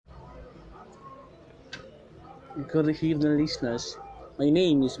Good evening, listeners. My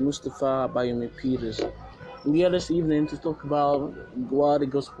name is Mustafa Bayomi Peters. I'm here this evening to talk about what the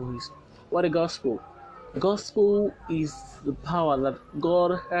gospel is. What the gospel? Gospel is the power that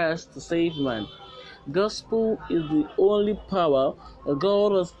God has to save man. Gospel is the only power that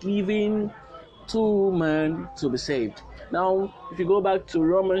God has given to man to be saved. Now, if you go back to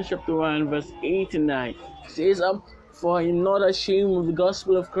Romans chapter 1, verse 8 and 9, it says, For I am not ashamed of the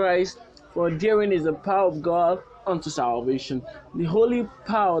gospel of Christ, for therein is the power of God unto salvation. The holy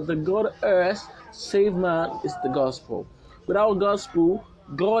power that God has to save man is the gospel. Without gospel,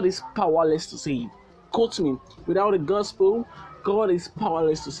 God is powerless to save. Quote me, without the gospel, God is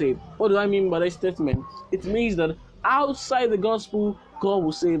powerless to save. What do I mean by that statement? It means that outside the gospel, God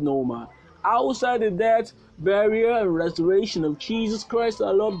will save no man. Outside the death, burial, and resurrection of Jesus Christ,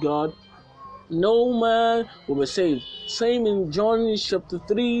 our Lord God, no man will be saved. Same in John chapter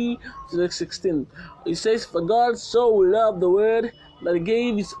 3, verse 16. It says, For God so loved the world that he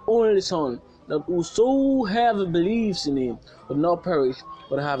gave his only Son, that whosoever believes in him will not perish,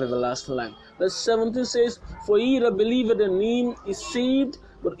 but have everlasting life. Verse 17 says, For he that believeth in him is saved,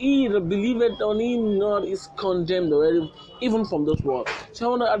 but he that believeth on him not is condemned already, even from this world. So I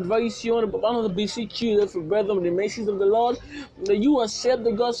want to advise you, I want to beseech you, for brethren, the message of the Lord, that you accept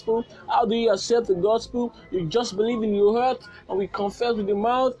the gospel. How do you accept the gospel? You just believe in your heart, and we confess with the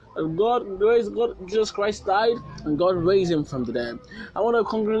mouth that Jesus Christ died, and God raised him from the dead. I want to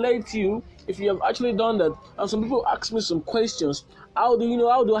congratulate you if you have actually done that. And some people ask me some questions. How do you know?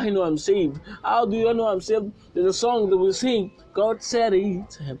 How do I know I'm saved? How do you know I'm saved? There's a song that we sing. God said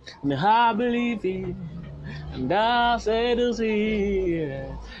it, and I believe it. And I said to see,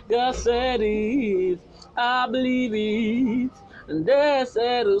 God said it, I believe it. And they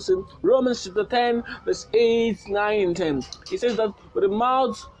said to see. Romans chapter 10, verse 8, 9, and 10. It says that with the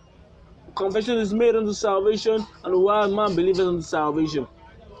mouth confession is made unto salvation, and the wild man believeth unto salvation.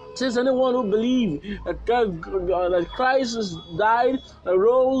 Since anyone who believes that Christ has died,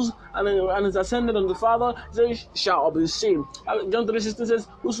 rose, and is ascended on the Father, shall be saved. John 3:16 says,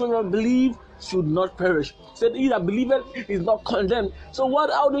 Whosoever believes should not perish. Said he that believeth is not condemned. So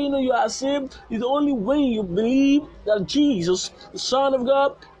how do you know you are saved? It's the only way you believe that Jesus, the Son of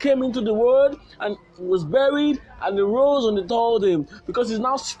God, came into the world and was buried and rose on the third day, because he's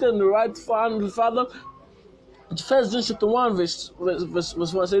now seated on the right hand of the Father. First John chapter 1 verse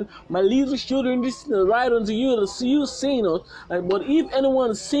 1 says, My little children, this is the right unto you to see you sin not. But if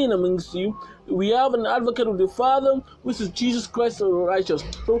anyone sin amongst you, we have an advocate with the Father, which is Jesus Christ the righteous.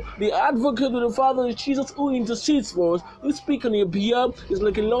 So the advocate with the Father is Jesus, who intercedes for us, who speaks on your behalf. Is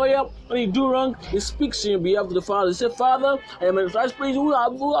like a lawyer. When you do wrong, he speaks on your behalf to the Father. He said, Father, I am a Christ praise who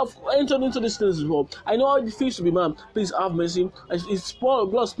have entered into this things as well. I know how it feels to be man. Please have mercy. It's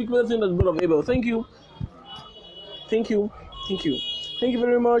blood speak better than the blood of Abel. Thank you. Thank you. Thank you. Thank you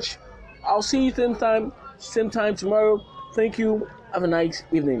very much. I'll see you same time tomorrow. Thank you. Have a nice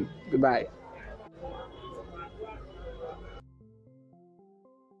evening. Goodbye.